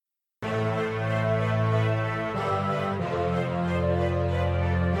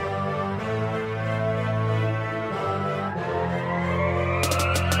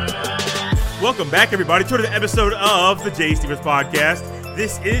Welcome back, everybody, to another episode of the Jay Stevens Podcast.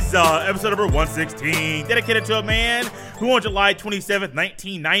 This is episode number 116, dedicated to a man who on July 27th,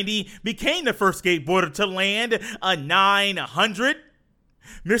 1990, became the first skateboarder to land a 900,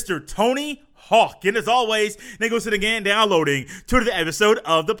 Mr. Tony Hawk. And as always, thank you for sitting and downloading to the episode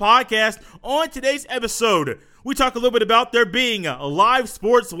of the podcast. On today's episode, we talk a little bit about there being live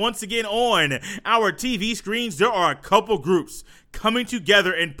sports once again on our TV screens. There are a couple groups coming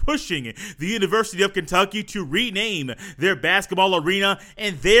together and pushing the University of Kentucky to rename their basketball arena,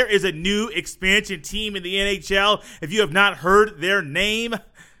 and there is a new expansion team in the NHL. If you have not heard their name,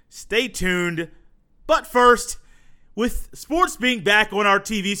 stay tuned. But first, with sports being back on our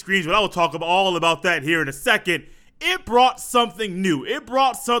TV screens, but I will talk all about that here in a second, it brought something new. It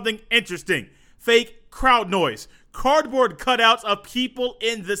brought something interesting. Fake crowd noise. Cardboard cutouts of people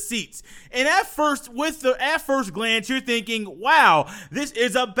in the seats. And at first glance, you're thinking, wow, this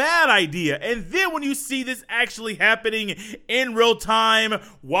is a bad idea. And then when you see this actually happening in real time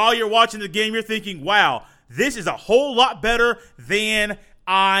while you're watching the game, you're thinking, wow, this is a whole lot better than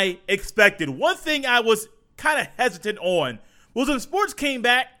I expected. One thing I was kind of hesitant on was when sports came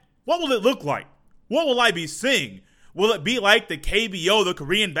back, what will it look like? What will I be seeing? Will it be like the KBO, the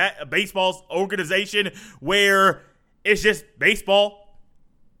Korean baseball organization, where it's just baseball,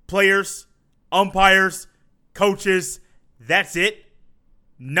 players, umpires, coaches, that's it?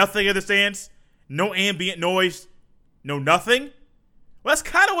 Nothing in the stands? No ambient noise? No nothing? Well, that's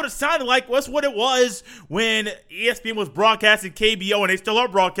kind of what it sounded like. That's what it was when ESPN was broadcasting KBO, and they still are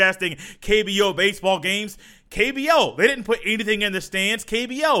broadcasting KBO baseball games. KBO, they didn't put anything in the stands.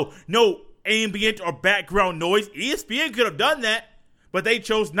 KBO, no ambient or background noise. ESPN could have done that, but they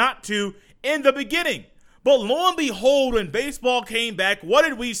chose not to in the beginning. But lo and behold, when baseball came back, what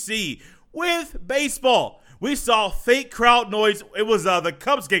did we see with baseball? We saw fake crowd noise. It was the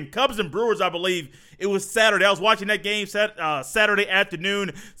Cubs game, Cubs and Brewers, I believe. It was Saturday. I was watching that game Saturday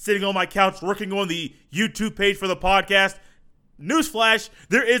afternoon, sitting on my couch, working on the YouTube page for the podcast. Newsflash,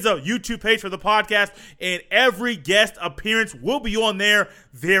 there is a YouTube page for the podcast, and every guest appearance will be on there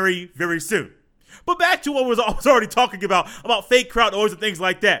very, very soon. But back to what I was already talking about fake crowd noise and things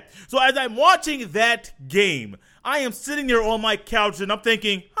like that. So as I'm watching that game, I am sitting there on my couch, and I'm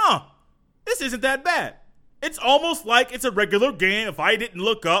thinking, this isn't that bad. It's almost like it's a regular game. If I didn't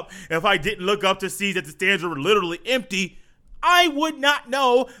look up to see that the stands were literally empty, I would not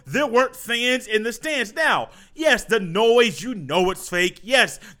know there weren't fans in the stands. Now, yes, the noise, you know it's fake.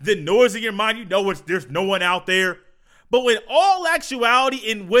 Yes, the noise in your mind, you know there's no one out there. But with all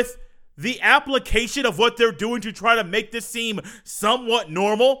actuality and with the application of what they're doing to try to make this seem somewhat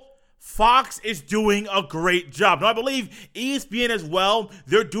normal, Fox is doing a great job. Now, I believe ESPN as well,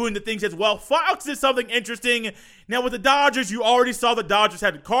 they're doing the things as well. Fox did something interesting. Now, with the Dodgers, you already saw the Dodgers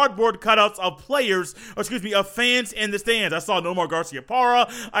had cardboard cutouts of fans in the stands. I saw Nomar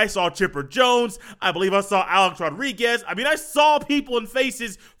Garciaparra. I saw Chipper Jones. I believe I saw Alex Rodriguez. I saw people and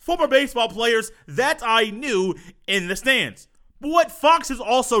faces, former baseball players that I knew in the stands. But what Fox is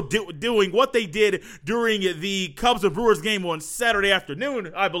also doing, what they did during the Cubs and Brewers game on Saturday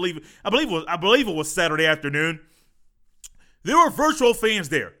afternoon, I believe it was Saturday afternoon. There were virtual fans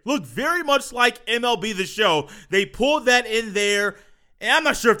there. Looked very much like MLB The Show. They pulled that in there, and I'm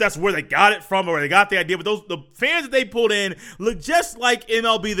not sure if that's where they got it from or where they got the idea, but the fans that they pulled in look just like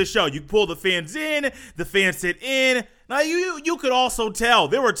MLB The Show. You pull the fans in, the fans sit in. Now, you could also tell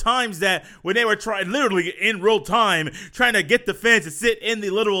there were times that when they were literally in real time, trying to get the fans to sit in the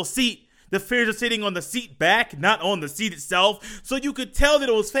literal seat, the fans are sitting on the seat back, not on the seat itself. So you could tell that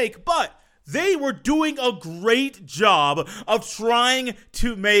it was fake, but they were doing a great job of trying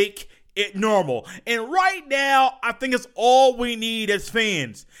to make it normal. And right now, I think it's all we need as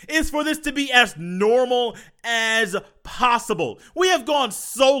fans is for this to be as normal as possible. We have gone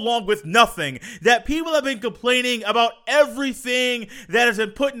so long with nothing that people have been complaining about everything that has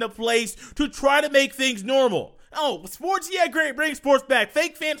been put into place to try to make things normal. Oh, sports? Yeah, great. Bring sports back.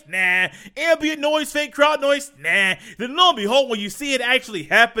 Fake fans? Nah. Ambient noise, fake crowd noise? Nah. Then lo and behold, when you see it actually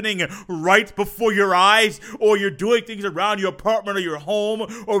happening right before your eyes, or you're doing things around your apartment or your home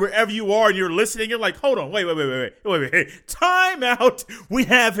or wherever you are and you're listening, you're like, hold on, wait. Time out. We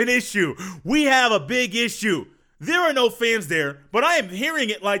have an issue. We have a big issue. There are no fans there, but I am hearing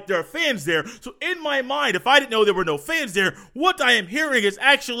it like there are fans there. So in my mind, if I didn't know there were no fans there, what I am hearing is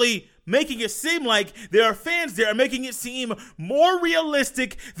actually making it seem like there are fans there and making it seem more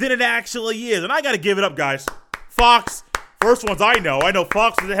realistic than it actually is. And I got to give it up, guys. Fox, first ones I know. I know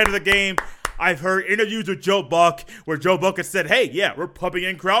Fox is ahead of the game. I've heard interviews with Joe Buck where Joe Buck has said, hey, yeah, we're pumping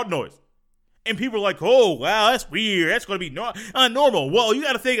in crowd noise. And people are like, oh, wow, that's weird. That's going to be unnormal. Well, you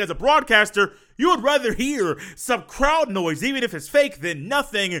got to think, as a broadcaster, you would rather hear some crowd noise, even if it's fake, than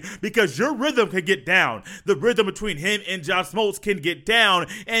nothing, because your rhythm can get down. The rhythm between him and John Smoltz can get down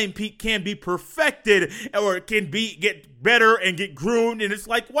and can be perfected, or it can get better and get groomed. And it's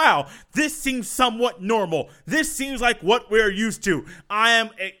like, wow, this seems somewhat normal. This seems like what we're used to. I am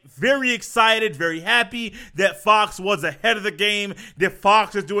very excited, very happy that Fox was ahead of the game, that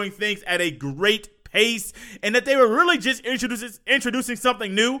Fox is doing things at a great pace, and that they were really just introducing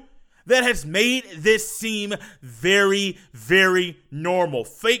something new that has made this seem very, very normal.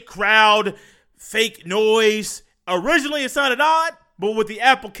 Fake crowd, fake noise. Originally it sounded odd, but with the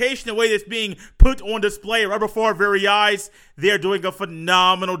application, the way that's being put on display right before our very eyes, they're doing a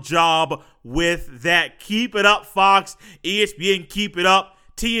phenomenal job with that. Keep it up, Fox. ESPN, keep it up.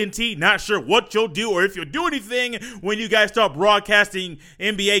 TNT, not sure what you'll do or if you'll do anything when you guys start broadcasting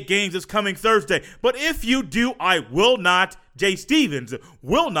NBA games this coming Thursday. But if you do, I will not, Jay Stevens,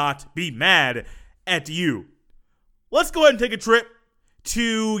 will not be mad at you. Let's go ahead and take a trip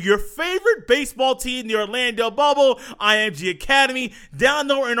to your favorite baseball team, the Orlando Bubble, IMG Academy, down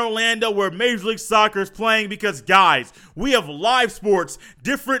there in Orlando where Major League Soccer is playing, because, guys, we have live sports,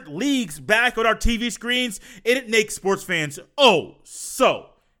 different leagues back on our TV screens, and it makes sports fans oh so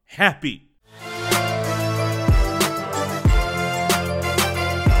happy.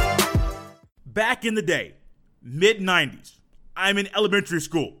 Back in the day, mid-90s, I'm in elementary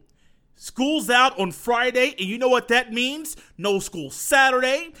school. School's out on Friday, and you know what that means? No school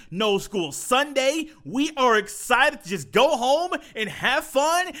Saturday, no school Sunday. We are excited to just go home and have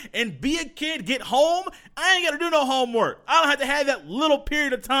fun and be a kid, get home. I ain't got to do no homework. I don't have to have that little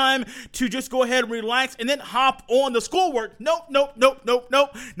period of time to just go ahead and relax and then hop on the schoolwork. Nope.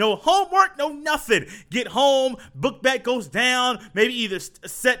 No homework, no nothing. Get home, book bag goes down, maybe either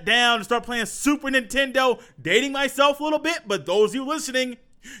sit down and start playing Super Nintendo, dating myself a little bit, but those of you listening,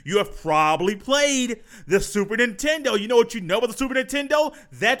 you have probably played the Super Nintendo. You know what you know about the Super Nintendo?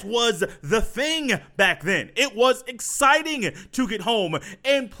 That was the thing back then. It was exciting to get home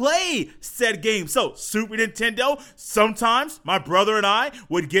and play said game. So, Super Nintendo, sometimes my brother and I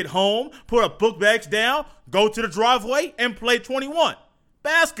would get home, put our book bags down, go to the driveway, and play 21.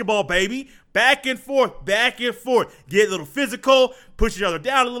 Basketball, baby. Back and forth. Get a little physical, push each other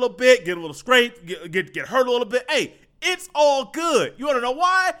down a little bit, get a little scrape, get hurt a little bit. Hey, it's all good. You want to know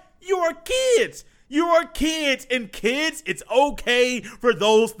why? You are kids. And kids, it's okay for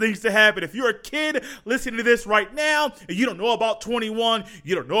those things to happen. If you're a kid listening to this right now and you don't know about 21,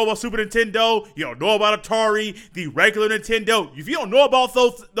 you don't know about Super Nintendo, you don't know about Atari, the regular Nintendo, if you don't know about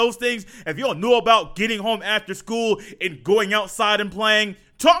those things, if you don't know about getting home after school and going outside and playing,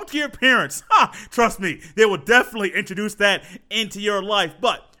 talk to your parents. Trust me, they will definitely introduce that into your life.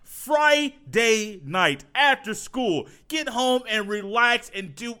 But Friday night after school, get home and relax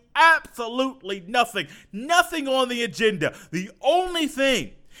and do absolutely nothing. Nothing on the agenda. The only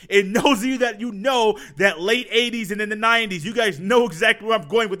thing, and those of you that you know that late 80s and in the 90s, you guys know exactly where I'm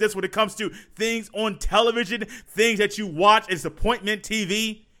going with this when it comes to things on television, things that you watch. It's appointment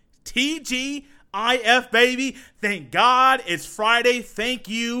TV. TGIF, baby. Thank God it's Friday. Thank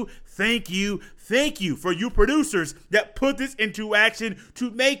you for you producers that put this into action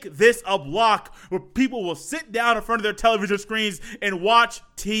to make this a block where people will sit down in front of their television screens and watch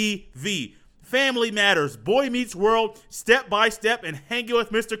TV. Family Matters, Boy Meets World, Step by Step, and Hanging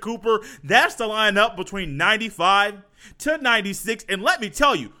with Mr. Cooper. That's the lineup between 95 to 96. And let me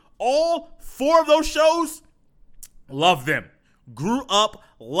tell you, all four of those shows, love them. Grew up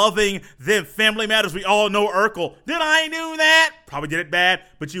loving them. Family Matters, we all know Urkel. Did I do that? Probably did it bad,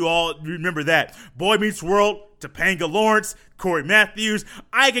 but you all remember that. Boy Meets World, Topanga Lawrence, Corey Matthews.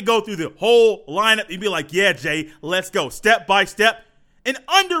 I could go through the whole lineup and be like, yeah, Jay, let's go. Step by Step. An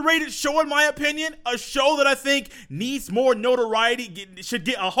underrated show, in my opinion. A show that I think needs more notoriety, should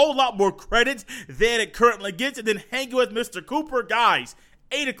get a whole lot more credit than it currently gets. And then Hanging with Mr. Cooper, guys,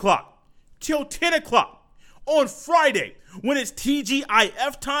 8 o'clock till 10 o'clock on Friday. When it's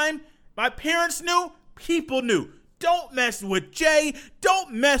TGIF time, my parents knew, people knew. Don't mess with Jay.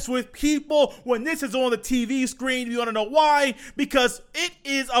 Don't mess with people when this is on the TV screen. You want to know why? Because it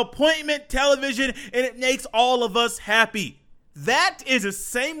is appointment television and it makes all of us happy. That is the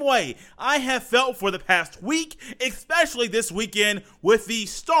same way I have felt for the past week, especially this weekend with the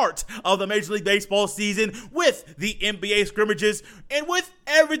start of the Major League Baseball season, with the NBA scrimmages, and with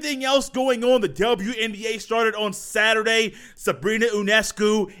everything else going on. The WNBA started on Saturday. Sabrina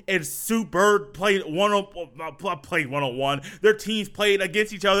Ionescu and Sue Bird played one-on-one. Their teams played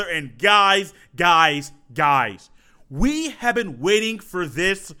against each other, and guys, We have been waiting for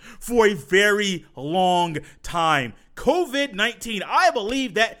this for a very long time. COVID-19, I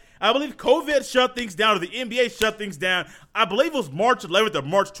believe COVID shut things down, or the NBA shut things down. I believe it was March 11th or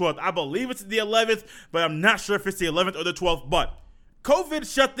March 12th. I believe it's the 11th, but I'm not sure if it's the 11th or the 12th. But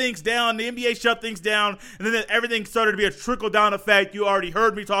COVID shut things down, the NBA shut things down, and then everything started to be a trickle-down effect. You already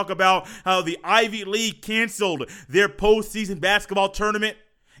heard me talk about how the Ivy League canceled their postseason basketball tournament,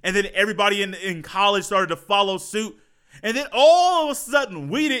 and then everybody in college started to follow suit. And then all of a sudden,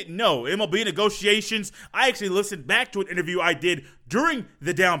 we didn't know. MLB negotiations. I actually listened back to an interview I did during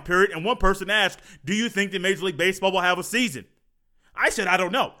the down period, and one person asked, do you think that Major League Baseball will have a season? I said, I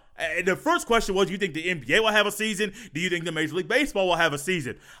don't know. And the first question was, do you think the NBA will have a season? Do you think the Major League Baseball will have a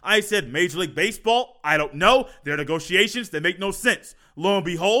season? I said, Major League Baseball, I don't know. Their negotiations, they make no sense. Lo and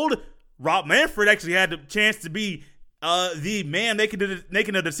behold, Rob Manfred actually had the chance to be the man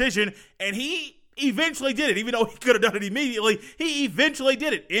making a decision, and he eventually did it. Even though he could have done it immediately, he eventually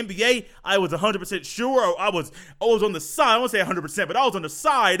did it. NBA, I was 100% sure, or I was on the side, I won't say 100%, but I was on the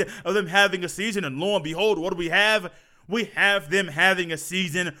side of them having a season, and lo and behold, what do we have? We have them having a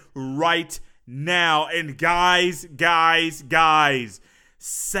season right now. And guys,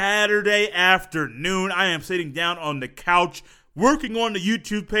 Saturday afternoon, I am sitting down on the couch working on the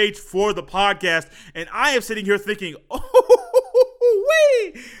YouTube page for the podcast, and I am sitting here thinking,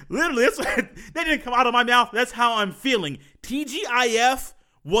 literally, that didn't come out of my mouth. That's how I'm feeling. TGIF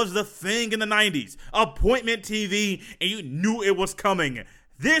was the thing in the 90s. Appointment TV, and you knew it was coming.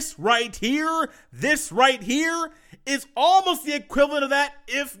 This right here is almost the equivalent of that,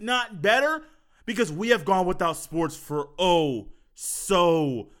 if not better, because we have gone without sports for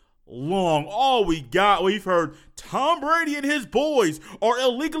so long. We've heard Tom Brady and his boys are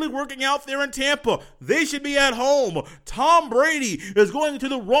illegally working out there in Tampa. They should be at home. Tom Brady is going to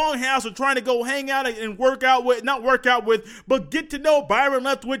the wrong house and trying to go hang out and but get to know Byron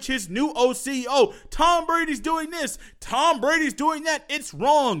Leftwich, his new OCO. Tom Brady's doing this. Tom Brady's doing that. It's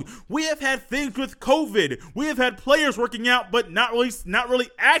wrong. We have had things with COVID. We have had players working out, but not really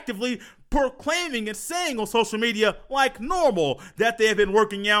actively proclaiming and saying on social media like normal that they have been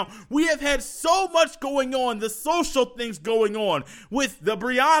working out. We have had so much going on, the social things going on. With the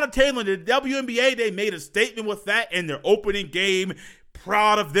Breonna Taylor, the WNBA, they made a statement with that in their opening game.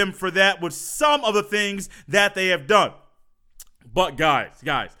 Proud of them for that with some of the things that they have done. But guys,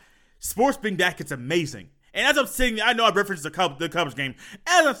 sports being back, it's amazing. And as I'm sitting there, I know I referenced the Cubs game.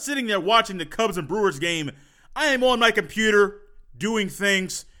 As I'm sitting there watching the Cubs and Brewers game, I am on my computer doing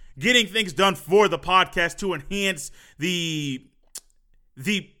things, getting things done for the podcast to enhance the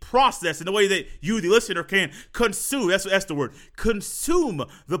process and the way that you, the listener, can consume. That's the word. Consume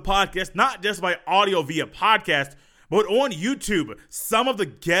the podcast, not just by audio via podcast, but on YouTube. Some of the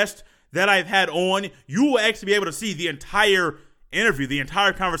guests that I've had on, you will actually be able to see the entire interview, the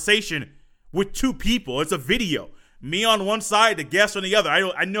entire conversation with two people. It's a video. Me on one side, the guest on the other.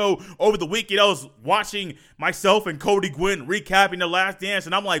 I know over the weekend I was watching myself and Cody Gwynn recapping The Last Dance,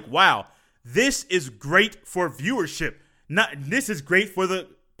 and I'm like, wow, this is great for viewership. This is great for the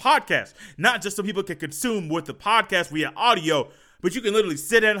podcast. Not just so people can consume with the podcast via audio, but you can literally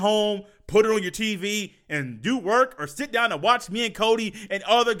sit at home, put it on your TV, and do work, or sit down and watch me and Cody and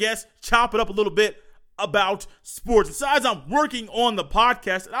other guests chop it up a little bit about sports. Besides, I'm working on the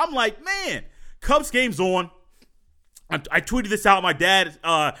podcast, and I'm like, man, Cubs game's on. I tweeted this out. My dad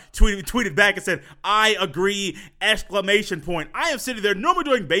tweeted back and said, I agree, ! I am sitting there normally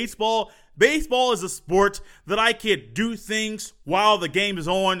doing baseball. Baseball is a sport that I can do things while the game is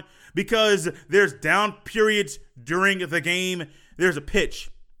on because there's down periods during the game. There's a pitch,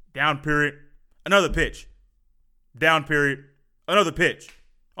 down period, another pitch, down period, another pitch.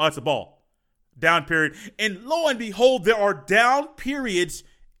 Oh, it's a ball. Down period. And lo and behold, there are down periods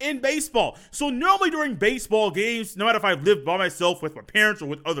in baseball. So normally during baseball games, no matter if I live by myself with my parents or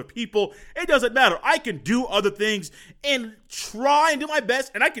with other people, it doesn't matter. I can do other things and try and do my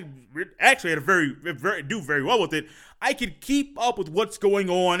best, and I can actually do very well with it. I can keep up with what's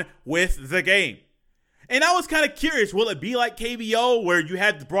going on with the game. And I was kind of curious, will it be like KBO where you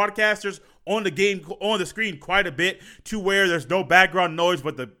had the broadcasters on the game, on the screen quite a bit to where there's no background noise,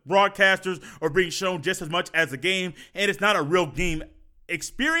 but the broadcasters are being shown just as much as the game, and it's not a real game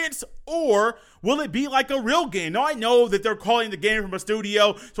experience? Or will it be like a real game? Now, I know that they're calling the game from a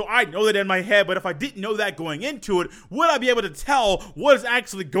studio, so I know that in my head, but if I didn't know that going into it, would I be able to tell what is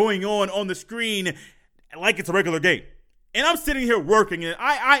actually going on the screen like it's a regular game? And I'm sitting here working, and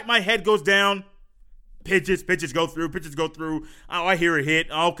my head goes down. Pitches go through. Oh, I hear a hit.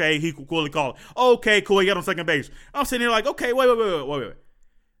 Okay, he coolly called it. Okay, cool, he got on second base. I'm sitting here like, okay, wait.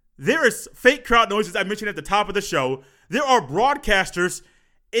 there is fake crowd noise, as I mentioned at the top of the show. There are broadcasters,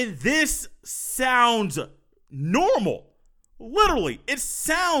 and this sounds normal. Literally, it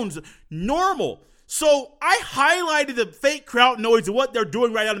sounds normal. So I highlighted the fake crowd noise and what they're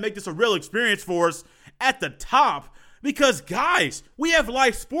doing right now to make this a real experience for us at the top. Because, guys, we have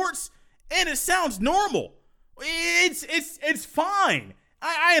live sports, and it sounds normal. It's fine.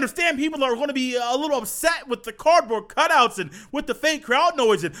 I understand people are going to be a little upset with the cardboard cutouts and with the fake crowd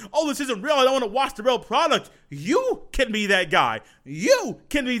noise and, oh, this isn't real, I don't want to watch the real product. You can be that guy. You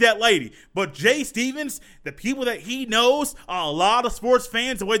can be that lady. But Jay Stevens, the people that he knows, are a lot of sports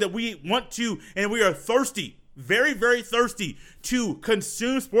fans, the way that we want to, and we are thirsty, very, very thirsty to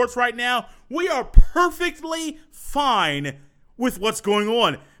consume sports right now. We are perfectly fine with what's going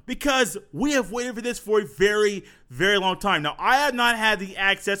on, because we have waited for this for a very, very long time. Now, I have not had the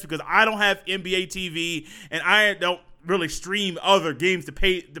access because I don't have NBA TV and I don't really stream other games to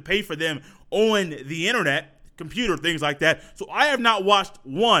pay for them on the internet, computer, things like that. So I have not watched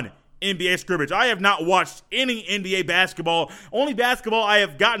one NBA scrimmage. I have not watched any NBA basketball. Only basketball I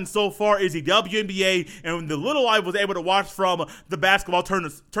have gotten so far is the WNBA and the little I was able to watch from the basketball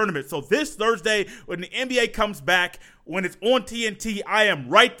tournament. So this Thursday, when the NBA comes back, when it's on TNT, I am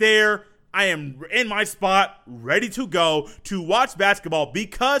right there. I am in my spot, ready to go to watch basketball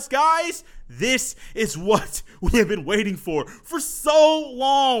because, guys, this is what we have been waiting for so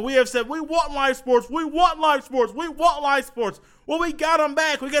long. We have said, we want live sports. We want live sports. We want live sports. Well, we got them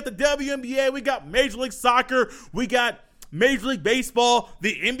back. We got the WNBA. We got Major League Soccer. We got Major League Baseball.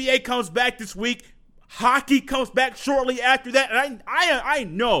 The NBA comes back this week. Hockey comes back shortly after that. And I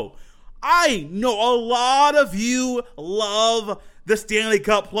know a lot of you love the Stanley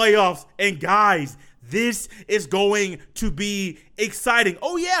Cup playoffs. And guys, this is going to be exciting.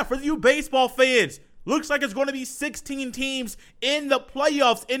 Oh yeah, for you baseball fans, looks like it's going to be 16 teams in the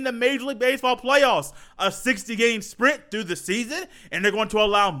playoffs, in the Major League Baseball playoffs. A 60-game sprint through the season, and they're going to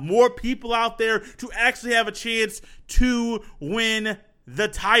allow more people out there to actually have a chance to win the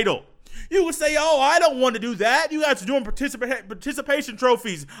title. You would say, oh, I don't want to do that. You guys are doing participation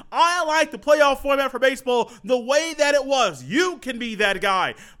trophies. I like the playoff format for baseball the way that it was. You can be that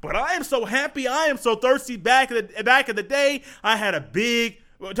guy. But I am so happy. I am so thirsty. Back in the day, I had a big,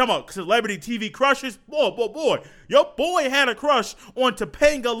 we're talking about celebrity TV crushes. Boy. Your boy had a crush on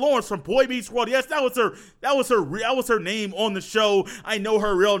Topanga Lawrence from Boy Meets World. Yes, that was her name on the show. I know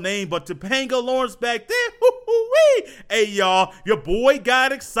her real name, but Topanga Lawrence back then. Hey, y'all, your boy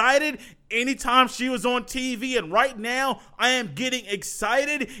got excited anytime she was on TV, and right now I am getting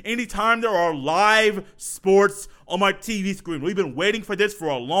excited anytime there are live sports on my TV screen. We've been waiting for this for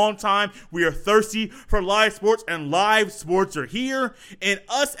a long time. We are thirsty for live sports, and live sports are here, and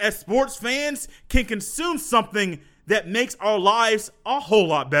us as sports fans can consume something that makes our lives a whole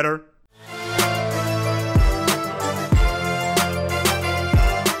lot better.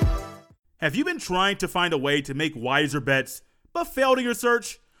 Have you been trying to find a way to make wiser bets but failed in your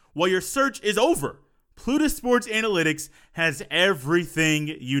search? Well, your search is over. Plutus Sports Analytics has everything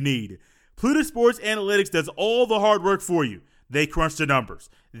you need. Plutus Sports Analytics does all the hard work for you. They crunch the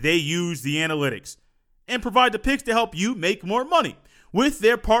numbers, they use the analytics, and provide the picks to help you make more money. With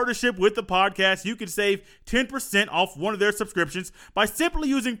their partnership with the podcast, you can save 10% off one of their subscriptions by simply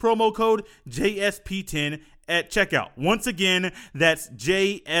using promo code JSP10 at checkout. Once again, that's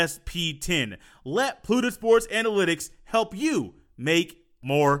JSP10. Let Plutus Sports Analytics help you make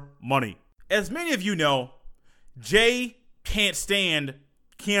more money. As many of you know, Jay can't stand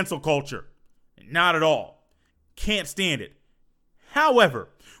cancel culture. Not at all. Can't stand it. However,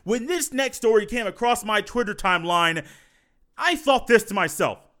 when this next story came across my Twitter timeline, I thought this to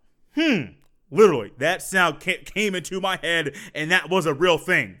myself. Literally, that sound came into my head, and that was a real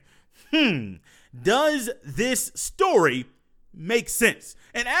thing. Does this story make sense?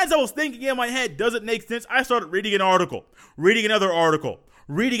 And as I was thinking in my head, does it make sense? I started reading an article, reading another article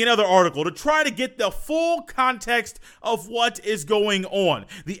to try to get the full context of what is going on.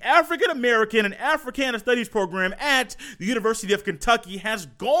 The African American and Africana Studies program at the University of Kentucky has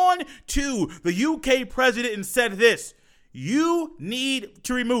gone to the UK president and said this: you need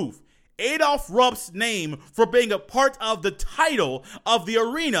to remove Adolph Rupp's name for being a part of the title of the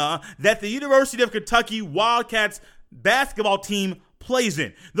arena that the University of Kentucky Wildcats basketball team plays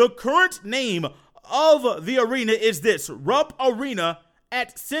in. The current name of the arena is this: Rupp Arena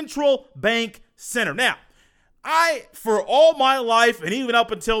at Central Bank Center. Now, for all my life, and even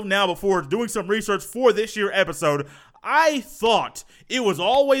up until now before doing some research for this year's episode, I thought it was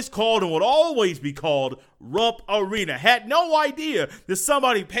always called and would always be called Rupp Arena. Had no idea that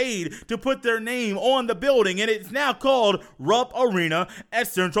somebody paid to put their name on the building, and it's now called Rupp Arena at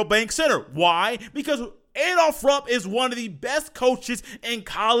Central Bank Center. Why? Because Adolph Rupp is one of the best coaches in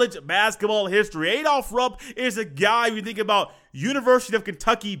college basketball history. Adolph Rupp is a guy, if you think about University of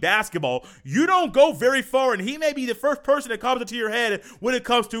Kentucky basketball, you don't go very far, and he may be the first person that comes into your head when it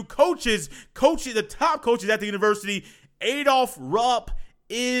comes to coaches, the top coaches at the university. Adolph Rupp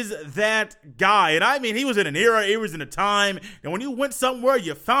is that guy. And I mean, he was in an era, it was in a time, and when you went somewhere,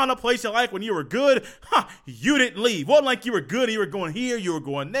 you found a place you like when you were good, you didn't leave. Wasn't like you were good, you were going here, you were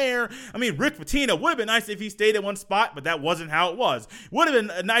going there. I mean, Rick Pitino would have been nice if he stayed at one spot, but that wasn't how it was. Would have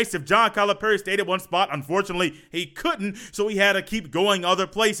been nice if John Calipari stayed at one spot. Unfortunately, he couldn't, so he had to keep going other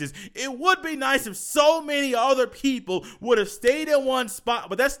places. It would be nice if so many other people would have stayed in one spot,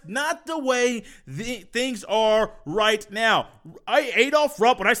 but that's not the way things are right now. Adolph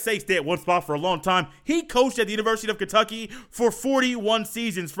Rupp, when I say stay at one spot for a long time, he coached at the University of Kentucky for 41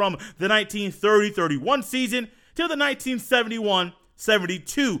 seasons, from the 1930-31 season to the 1971-72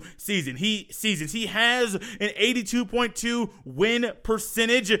 season. He has an 82.2 win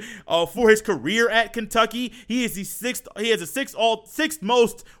percentage for his career at Kentucky. He has the sixth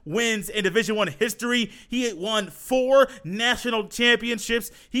most wins in Division I history. He had won 4 national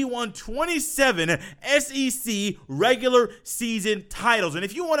championships. He won 27 SEC regular season titles. And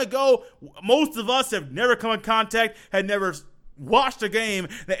if you want to go, most of us have never come in contact, had never watched a game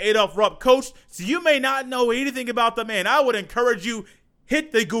that Adolph Rupp coached, so you may not know anything about the man. I would encourage you,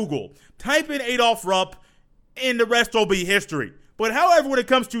 hit the Google, type in Adolph Rupp, and the rest will be history. But however, when it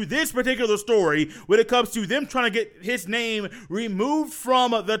comes to this particular story, when it comes to them trying to get his name removed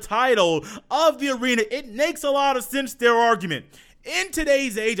from the title of the arena, it makes a lot of sense, their argument. In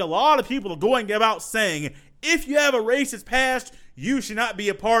today's age, a lot of people are going about saying, if you have a racist past, you should not be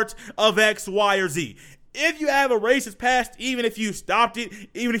a part of X, Y, or Z. If you have a racist past, even if you stopped it,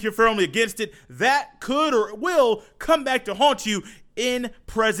 even if you're firmly against it, that could or will come back to haunt you in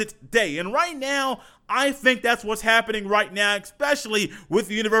present day. And right now, I think that's what's happening right now, especially with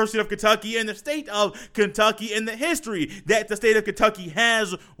the University of Kentucky and the state of Kentucky and the history that the state of Kentucky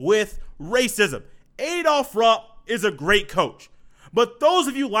has with racism. Adolph Rupp is a great coach. But those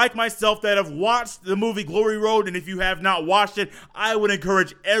of you like myself that have watched the movie Glory Road, and if you have not watched it, I would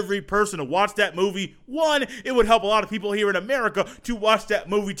encourage every person to watch that movie. One, it would help a lot of people here in America to watch that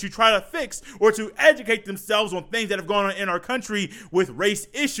movie to try to fix or to educate themselves on things that have gone on in our country with race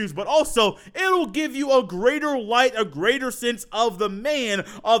issues. But also, it'll give you a greater light, a greater sense of the man,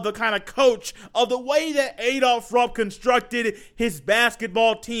 of the kind of coach, of the way that Adolph Rupp constructed his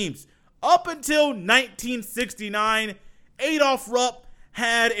basketball teams. Up until 1969, Adolph Rupp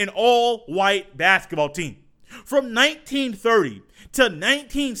had an all-white basketball team. From 1930 to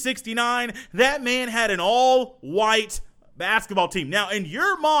 1969, that man had an all-white basketball team. Now, in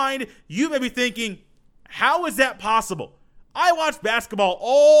your mind, you may be thinking, how is that possible? I watch basketball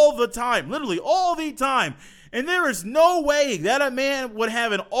all the time, literally all the time, and there is no way that a man would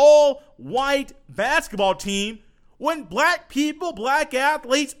have an all-white basketball team when black people, black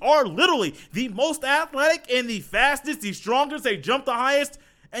athletes are literally the most athletic and the fastest, the strongest, they jump the highest,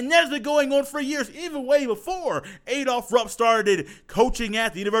 and that's been going on for years, even way before Adolph Rupp started coaching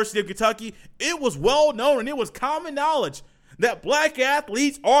at the University of Kentucky. It was well known and it was common knowledge that black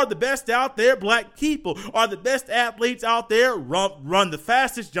athletes are the best out there, black people are the best athletes out there, run the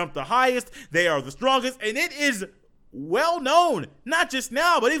fastest, jump the highest, they are the strongest, and it is well known, not just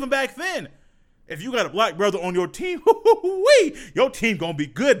now, but even back then. If you got a black brother on your team, your team gonna be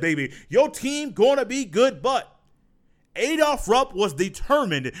good, baby. Your team gonna be good, but Adolph Rupp was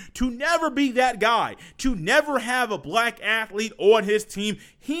determined to never be that guy, to never have a black athlete on his team.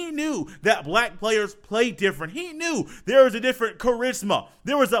 He knew that black players play different. He knew there was a different charisma.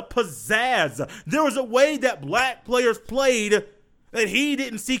 There was a pizzazz. There was a way that black players played that he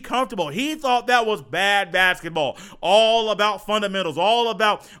didn't see comfortable. He thought that was bad basketball. All about fundamentals, all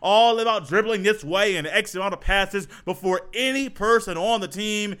about dribbling this way and X amount of passes before any person on the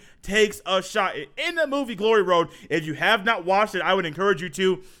team takes a shot. In the movie Glory Road, if you have not watched it, I would encourage you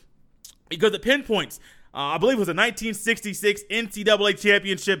to, because it pinpoints, I believe it was a 1966 NCAA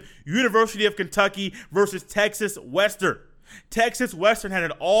championship, University of Kentucky versus Texas Western. Texas Western had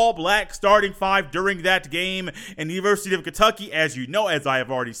an all-black starting 5 during that game, and the University of Kentucky, as you know, as I have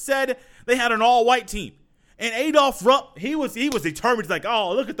already said, they had an all-white team. And Adolph Rupp, he was determined. He's like,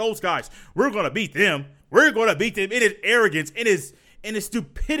 oh, look at those guys. We're going to beat them. We're going to beat them. In his arrogance, in his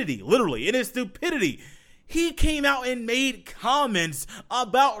stupidity, literally, in his stupidity. he came out and made comments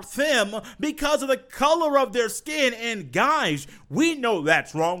about them because of the color of their skin. And guys, we know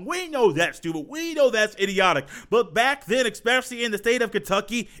that's wrong. We know that's stupid. We know that's idiotic. But back then, especially in the state of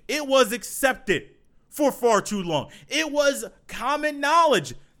Kentucky, it was accepted for far too long. It was common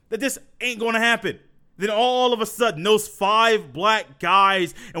knowledge that this ain't going to happen. Then all of a sudden, those 5 black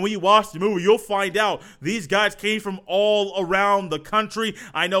guys, and when you watch the movie, you'll find out these guys came from all around the country.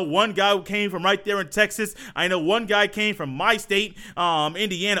 I know one guy who came from right there in Texas. I know one guy came from my state,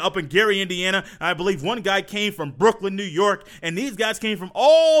 Indiana, up in Gary, Indiana. I believe one guy came from Brooklyn, New York. And these guys came from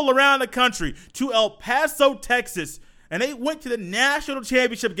all around the country to El Paso, Texas. And they went to the national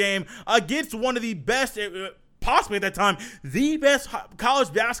championship game against one of the best, possibly at that time, the best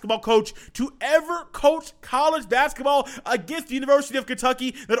college basketball coach to ever coach college basketball against the University of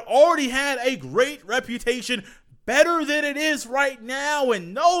Kentucky that already had a great reputation, better than it is right now.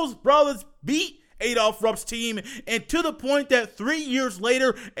 And those brothers beat Adolph Rupp's team, and to the point that 3 years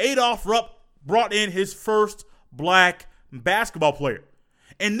later, Adolph Rupp brought in his first black basketball player.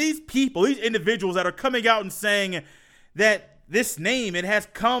 And these people, these individuals that are coming out and saying that this name, it has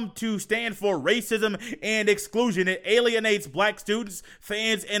come to stand for racism and exclusion. It alienates black students,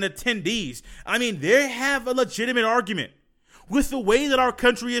 fans, and attendees. I mean, they have a legitimate argument with the way that our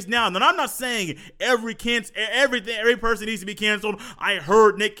country is now. And I'm not saying every person needs to be canceled. I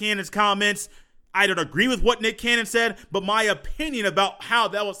heard Nick Cannon's comments. I don't agree with what Nick Cannon said, but my opinion about how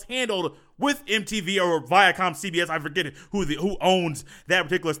that was handled with MTV or Viacom, CBS, I forget who owns that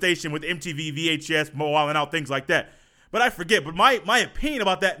particular station with MTV, VHS, Wild 'N Out, things like that. But I forget. But my opinion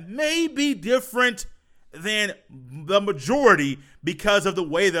about that may be different than the majority because of the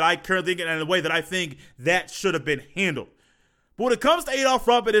way that I currently think and the way that I think that should have been handled. But when it comes to Adolph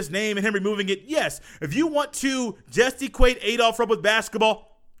Rupp and his name and him removing it, yes, if you want to just equate Adolph Rupp with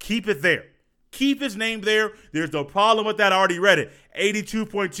basketball, keep it there. Keep his name there. There's no problem with that. I already read it.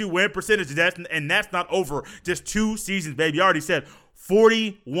 82.2 win percentage, and that's not over just 2 seasons, baby. I already said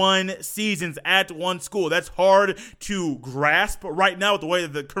 41 seasons at one school. That's hard to grasp right now with the way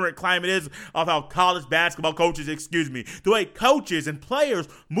that the current climate is of how college basketball coaches, the way coaches and players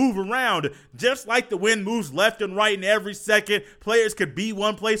move around. Just like the wind moves left and right in every second, players could be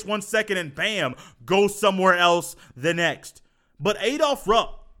one place 1 second and bam, go somewhere else the next. But Adolph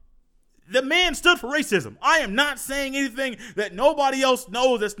Rupp, the man stood for racism. I am not saying anything that nobody else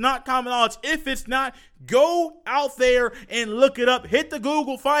knows that's not common knowledge. If it's not, go out there and look it up. Hit the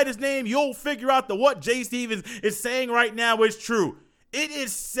Google, find his name. You'll figure out that what Jay Stevens is saying right now is true. It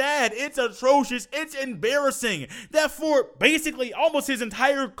is sad. It's atrocious. It's embarrassing that for basically almost his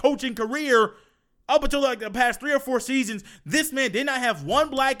entire coaching career, up until like the past 3 or 4 seasons, this man did not have one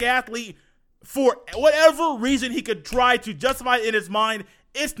black athlete for whatever reason he could try to justify it in his mind.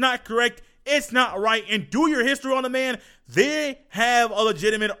 It's not correct. It's not right. And do your history on the man. They have a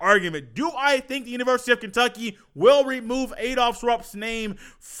legitimate argument. Do I think the University of Kentucky will remove Adolph Rupp's name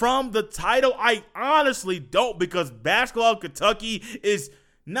from the title? I honestly don't, because basketball in Kentucky is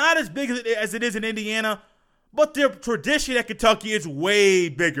not as big as it is in Indiana, but their tradition at Kentucky is way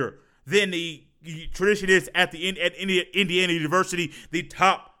bigger than the tradition is at Indiana University, the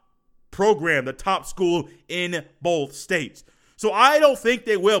top program, the top school in both states. So I don't think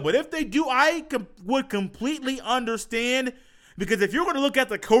they will. But if they do, I would completely understand. Because if you're going to look at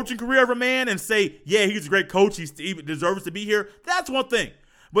the coaching career of a man and say, yeah, he's a great coach, he deserves to be here, that's one thing.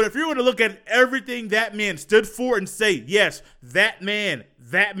 But if you're going to look at everything that man stood for and say, yes, that man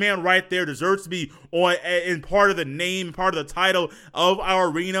right there deserves to be in part of the name, part of the title of our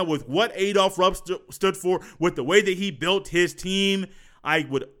arena with what Adolph Rupp stood for, with the way that he built his team, I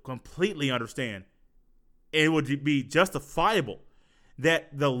would completely understand. It would be justifiable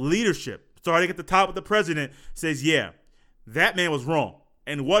that the leadership, starting at the top of the president, says, yeah, that man was wrong.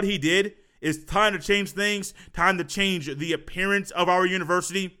 And what he did is time to change things, time to change the appearance of our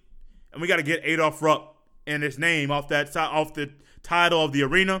university. And we got to get Adolph Rupp and his name off the title of the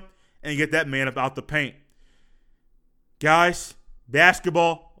arena and get that man up out the paint. Guys,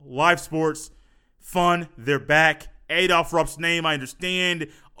 basketball, live sports, fun, they're back. Adolph Rupp's name, I understand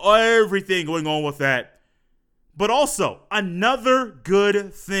everything going on with that. But also, another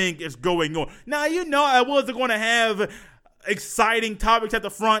good thing is going on. Now, I wasn't going to have exciting topics at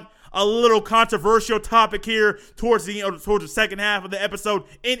the front, a little controversial topic here towards the second half of the episode,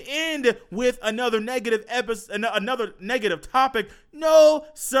 and end with another negative topic. No,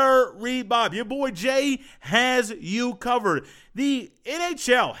 sir, Bob. Your boy Jay has you covered. The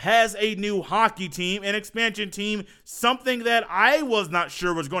NHL has a new hockey team, an expansion team, something that I was not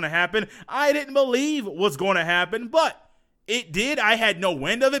sure was going to happen. I didn't believe was going to happen, but it did. I had no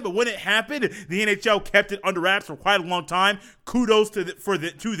wind of it, but when it happened, the NHL kept it under wraps for quite a long time. Kudos to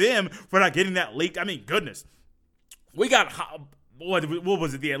them for not getting that leaked. I mean, goodness. We got, what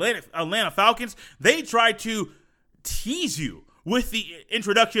was it, the Atlanta Falcons? They tried to tease you with the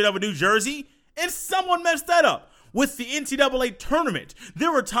introduction of a new jersey, and someone messed that up. With the NCAA tournament,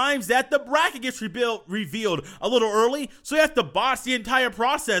 there were times that the bracket gets revealed a little early, so you have to botch the entire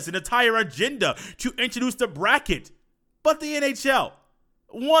process and entire agenda to introduce the bracket. But the NHL,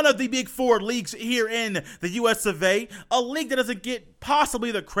 one of the big four leagues here in the US of A, a league that doesn't get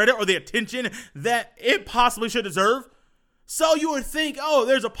possibly the credit or the attention that it possibly should deserve. So you would think, oh,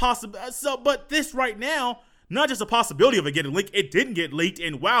 there's a possibility. But this right now, not just a possibility of it getting leaked, it didn't get leaked.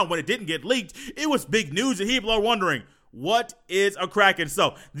 And wow, when it didn't get leaked, it was big news. And people are wondering, what is a Kraken?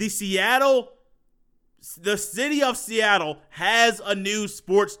 So the city of Seattle has a new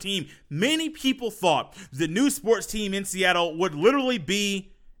sports team. Many people thought the new sports team in Seattle would literally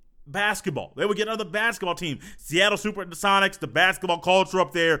be basketball. They would get another basketball team. Seattle Supersonics, the basketball culture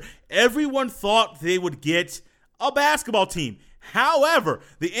up there. Everyone thought they would get a basketball team. However,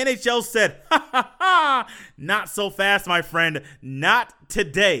 the NHL said, not so fast, my friend. Not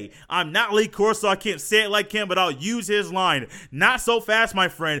today. I'm not Lee Corso, so I can't say it like him, but I'll use his line. Not so fast, my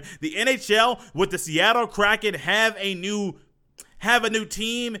friend. The NHL with the Seattle Kraken have a new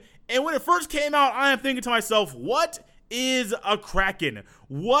team. And when it first came out, I am thinking to myself, what is a Kraken?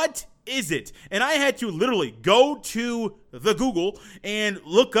 What is it? And I had to literally go to the Google and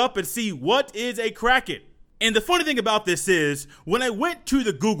look up and see what is a Kraken. And the funny thing about this is, when I went to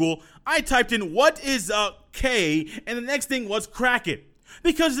the Google, I typed in what is a K, and the next thing was Kraken.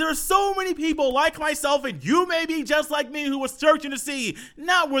 Because there are so many people like myself, and you may be just like me, who was searching to see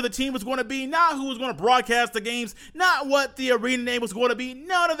not where the team was going to be, not who was going to broadcast the games, not what the arena name was going to be,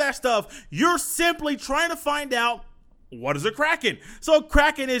 none of that stuff. You're simply trying to find out, what is a Kraken? So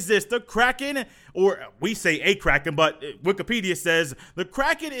Kraken is this. The Kraken, or we say a Kraken, but Wikipedia says the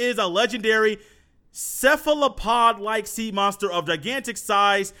Kraken is a legendary cephalopod-like sea monster of gigantic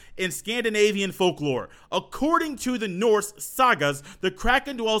size in Scandinavian folklore. According to the Norse sagas, the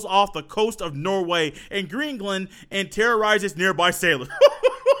Kraken dwells off the coast of Norway and Greenland and terrorizes nearby sailors.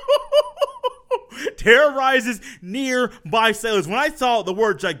 Terrorizes nearby sailors. When I saw the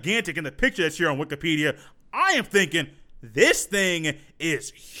word gigantic in the picture that's here on Wikipedia, I am thinking, this thing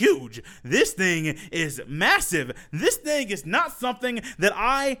is huge. This thing is massive. This thing is not something that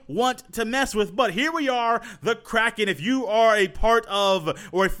I want to mess with. But here we are, the Kraken. If you are a part of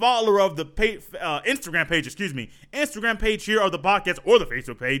or a follower of the Instagram page here of the podcast, or the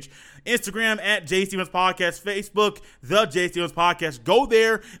Facebook page, Instagram at J Stevens Podcast, Facebook, the J Stevens Podcast. Go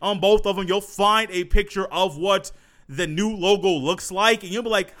there on both of them. You'll find a picture of what the new logo looks like, and you'll be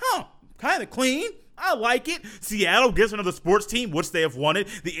like, kind of clean. I like it. Seattle gets another sports team, which they have wanted.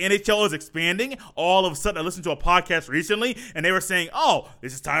 The NHL is expanding. All of a sudden, I listened to a podcast recently, and they were saying,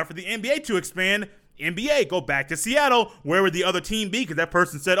 this is time for the NBA to expand. NBA, go back to Seattle. Where would the other team be? Because that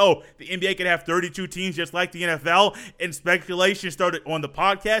person said, the NBA could have 32 teams just like the NFL. And speculation started on the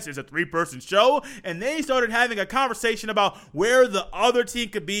podcast. It's a 3-person show. And they started having a conversation about where the other team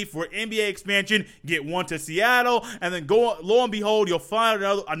could be for NBA expansion. Get one to Seattle. And then lo and behold, you'll find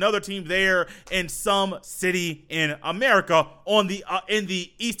another team there in some city in America in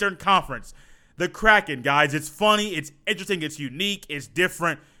the Eastern Conference. The Kraken, guys. It's funny. It's interesting. It's unique. It's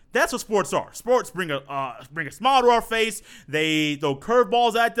different. That's what sports are. Sports bring a smile to our face. They throw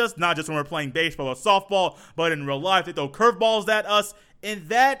curveballs at us, not just when we're playing baseball or softball, but in real life, they throw curveballs at us. And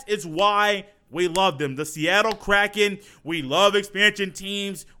that is why we love them. The Seattle Kraken, we love expansion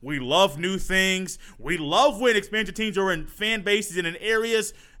teams. We love new things. We love when expansion teams are in fan bases and in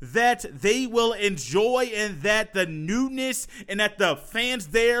areas that they will enjoy, and that the newness and that the fans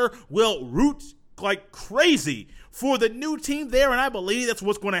there will root like crazy for the new team there. And I believe that's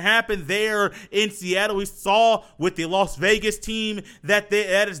what's going to happen there in Seattle. We saw with the Las Vegas team that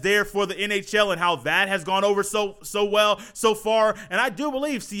is there for the NHL and how that has gone over so well so far. And I do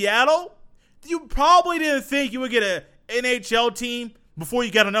believe Seattle, you probably didn't think you would get an NHL team before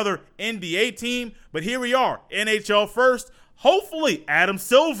you got another NBA team, but here we are, NHL first. Hopefully Adam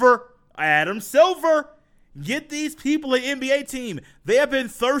Silver, get these people an NBA team. They have been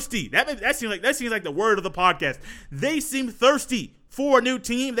thirsty. That seems like the word of the podcast. They seem thirsty for a new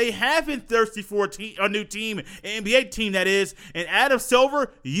team. They have been thirsty for a new team, an NBA team that is. And Adam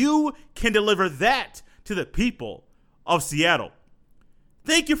Silver, you can deliver that to the people of Seattle.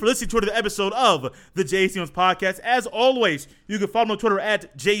 Thank you for listening to another episode of the J Stevens Podcast. As always, you can follow me on Twitter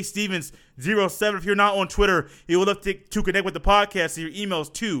at jstevens07. If you're not on Twitter, you will love to connect with the podcast. Send your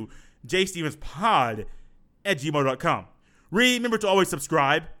emails to jstevenspod@gmail.com. Remember to always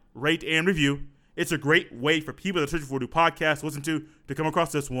subscribe, rate, and review. It's a great way for people that are searching for a new podcast to listen to come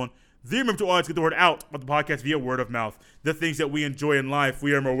across this one. Then remember to always get the word out about the podcast via word of mouth. The things that we enjoy in life,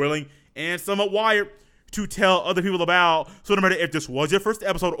 we are more willing and somewhat wired to tell other people about. So no matter if this was your first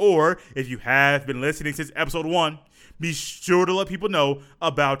episode or if you have been listening since episode 1, be sure to let people know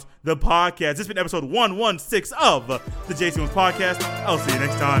about the podcast. This has been episode 116 of the JC Williams Podcast. I'll see you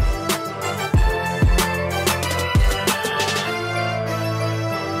next time.